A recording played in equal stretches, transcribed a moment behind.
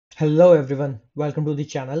Hello everyone, welcome to the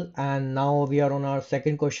channel, and now we are on our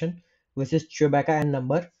second question, which is Chewbacca and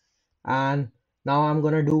number. And now I'm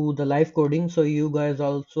gonna do the live coding so you guys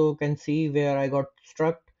also can see where I got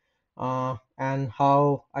struck and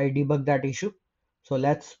how I debug that issue. So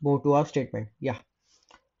let's move to our statement. Yeah.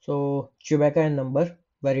 So Chewbacca and number,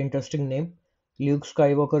 very interesting name. Luke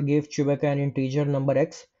Skywalker gave Chewbacca an integer number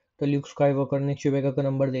x. तो Luke Skywalker ने च्यूबेका को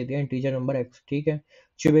number दे दिया integer number x. ठीक है.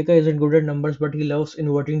 Chewbacca isn't good at numbers but he loves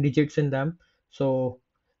inverting digits in them. So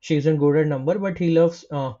she isn't good at number but he loves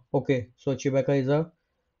okay, so Chewbacca is a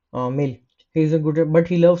male. He isn't good at, but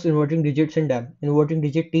he loves inverting digits in them. Inverting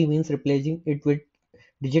digit t means replacing it with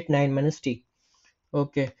digit 9 minus t.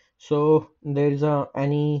 Okay, so there is a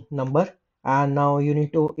any number, and now you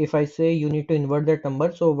need to, if I say you need to invert that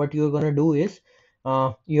number, so what you're gonna do is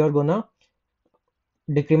you're gonna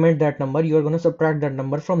decrement that number, you're gonna subtract that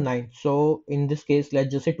number from 9. So in this case,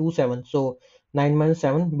 let's just say 2 7. So 9 minus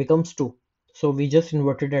 7 becomes 2. So we just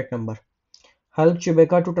inverted that number. Help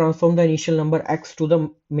Chewbacca to transform the initial number x to the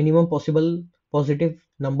minimum possible positive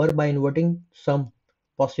number by inverting some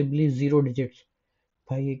possibly 0 digits.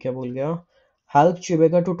 भाई ये क्या बोल गया. Help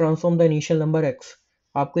चुबेका to transform the initial number x.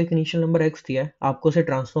 आपको एक initial number x दिया है, आपको उसे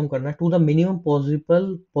ट्रांसफॉर्म करना है to the minimum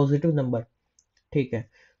possible positive number. ठीक है.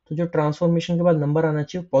 तो जो ट्रांसफॉर्मेशन के बाद नंबर आना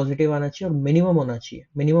चाहिए पॉजिटिव आना चाहिए और मिनिमम होना चाहिए,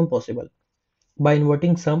 मिनिमम पॉसिबल. बाय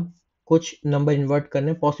इन्वर्टिंग सम, कुछ नंबर इन्वर्ट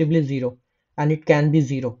करने, possibly zero, and it can be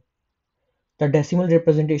zero. The decimal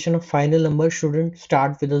representation of final number shouldn't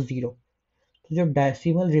start with a zero. तो जो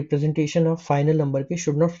decimal representation of final number की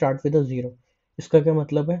should not start with a zero. इसका क्या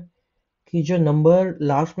मतलब है कि जो नंबर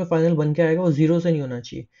लास्ट में फाइनल बन के आएगा वो जीरो से नहीं होना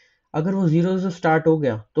चाहिए. अगर वो जीरो से स्टार्ट हो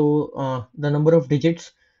गया तो the number of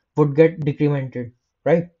digits would get डिक्रीमेंटेड,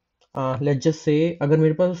 right. Let's just say अगर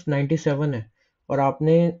मेरे पास 97 है और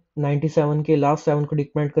आपने 97 के लास्ट 7 को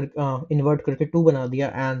डिक्रीमेंट कर इन्वर्ट करके 2 बना दिया,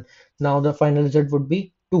 and now the final result would be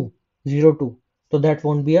 2 0 2. तो that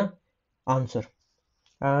won't be a answer.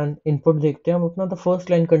 And input देखते हैं हम अपना. The first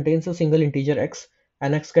line contains a single integer x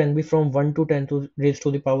and x can be from 1 to 10 to raised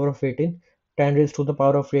to the power of 18. 10 raised to the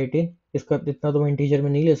power of 18, इसका इतना तो मैं integer में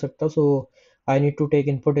नहीं ले सकता, so I need to take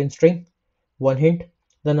input in string. One hint,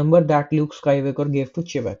 the number that Luke Skywalker gave to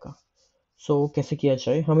Chewbacca. So कैसे किया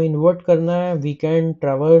जाए, हमें इन्वर्ट करना है. We can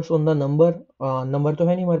ट्रेवर्स on the number. Number तो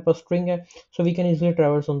है नहीं हमारे पास, स्ट्रिंग है, so we can easily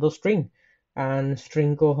ट्रेवर्स on the string and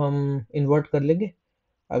string को हम इन्वर्ट कर लेंगे.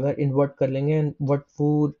 अगर इन्वर्ट कर लेंगे, व्हाट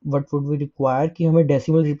वुड वी रिक्वायर कि हमें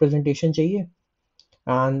डेसिमल रिप्रेजेंटेशन चाहिए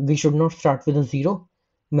and we should not start with a zero.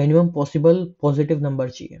 Minimum possible positive number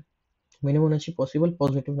चाहिए, मिनिमम होना चाहिए पॉसिबल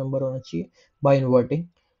पॉजिटिव नंबर होना चाहिए bye inverting.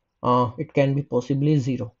 It can be possibly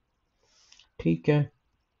zero. ठीक है.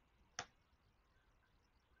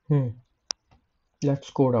 Let's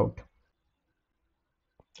code out.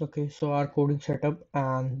 Okay, so our coding setup,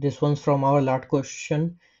 and this one's from our last question.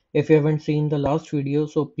 If you haven't seen the last video,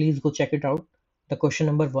 so please go check it out, the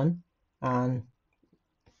question number 1. And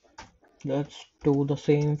let's do the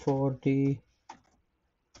same for the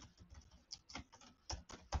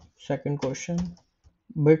second question.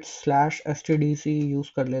 Bit slash stdc use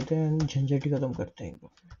कर लेते हैं and झंझट ही खत्म करते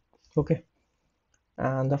हैं. Okay,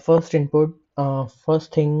 and the first input,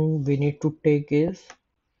 first thing we need to take is,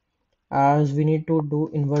 as we need to do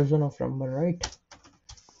inversion of number, right?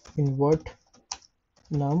 Invert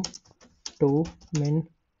num to min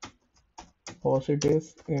positive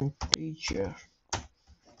integer.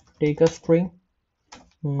 Take a string,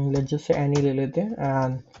 let's just say any ले लेते हैं,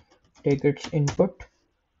 and take its input.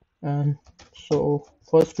 And so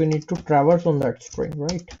first we need to traverse on that string,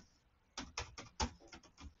 right?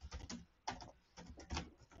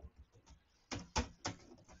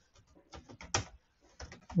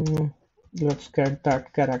 Let's get that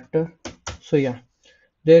character. So yeah,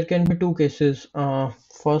 there can be two cases.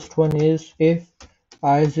 First one is if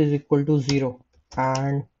I is equal to 0,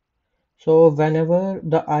 and so whenever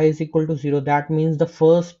the I is equal to 0, that means the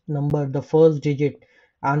first number, the first digit,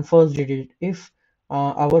 and first digit, if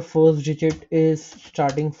our first digit is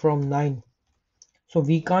starting from 9, so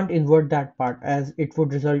we can't invert that part as it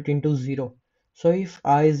would result into 0. So if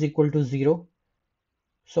I is equal to 0,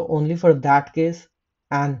 so only for that case,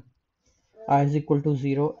 and I is equal to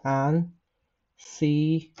 0 and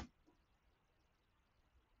C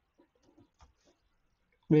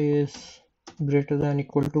is greater than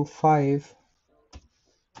equal to 5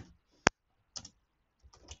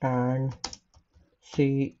 and C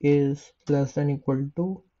is less than equal to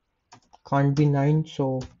can't be 9. So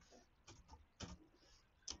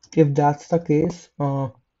if that's the case,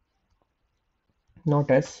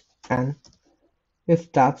 not S, and if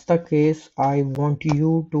that's the case, I want you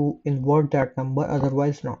to invert that number,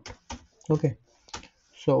 otherwise not. Okay,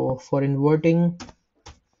 So for inverting,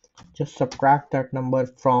 just subtract that number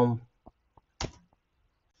from,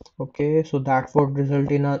 okay, so that would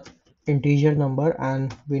result in a integer number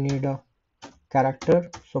and we need a character,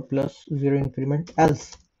 so plus 0 increment,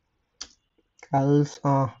 else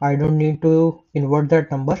I don't need to invert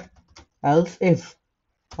that number, else if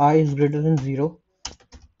I is greater than 0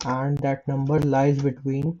 and that number lies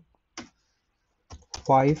between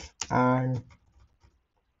 5 and,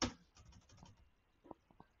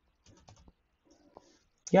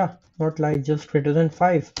 yeah, not lie, just greater than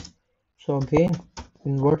 5. So again,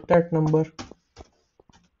 invert that number.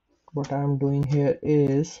 What I am doing here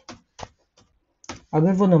is,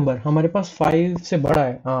 अगर वो number हमारे पास 5 से बड़ा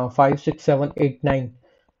है, 5 6 7 8 9,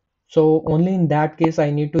 so only in that case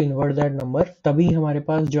I need to invert that number, तभी हमारे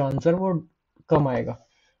पास जो answer वो कम आएगा.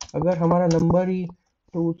 अगर हमारा नंबर ही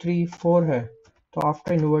 2 3 4 है तो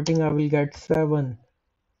after inverting I will get 7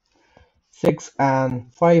 6 and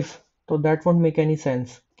 5, तो that won't make any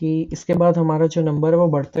sense कि इसके बाद हमारा जो नंबर है वो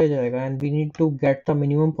बढ़ता ही जाएगा and we need to get the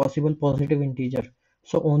minimum possible positive integer.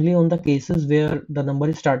 So only on the cases where the number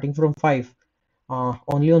is starting from 5,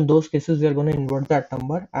 only on those cases we are going to invert that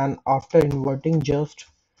number, and after inverting just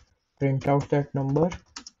print out that number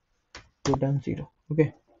to them 0. Okay,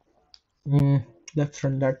 let's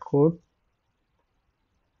run that code.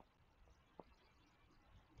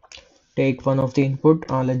 Take one of the input,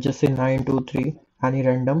 let's just say 923, any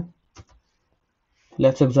random.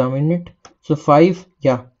 Let's examine it. So 5,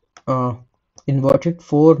 yeah, inverted,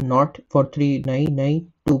 4 not, for 3 nahi nahi,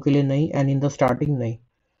 2 के लिए nahi, and in the starting nahi.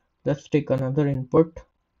 Let's take another input,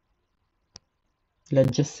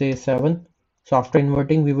 let's just say 7. So after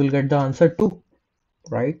inverting we will get the answer 2,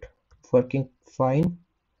 right? Working fine.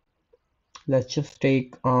 Let's just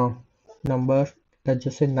take number, let's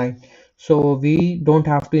just say 9. So we don't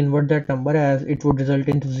have to invert that number as it would result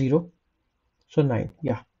into 0. So 9,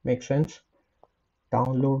 yeah, makes sense.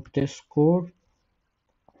 Download this code.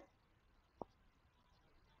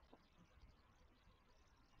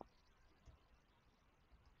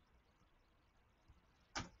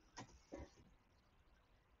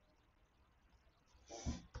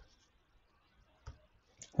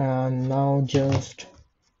 And now just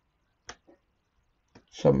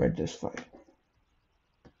submit this file.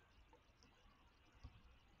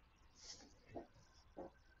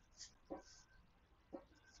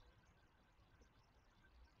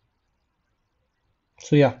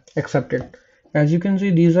 So yeah, accepted. As you can see,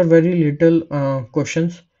 these are very little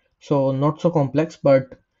questions, so not so complex,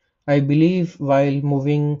 but I believe while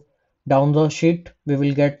moving down the sheet we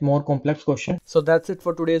will get more complex questions. So that's it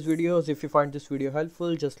for today's videos. If you find this video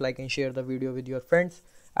helpful, just like and share the video with your friends,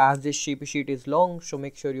 as this sheet is long, so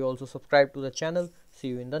make sure you also subscribe to the channel. See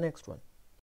you in the next one.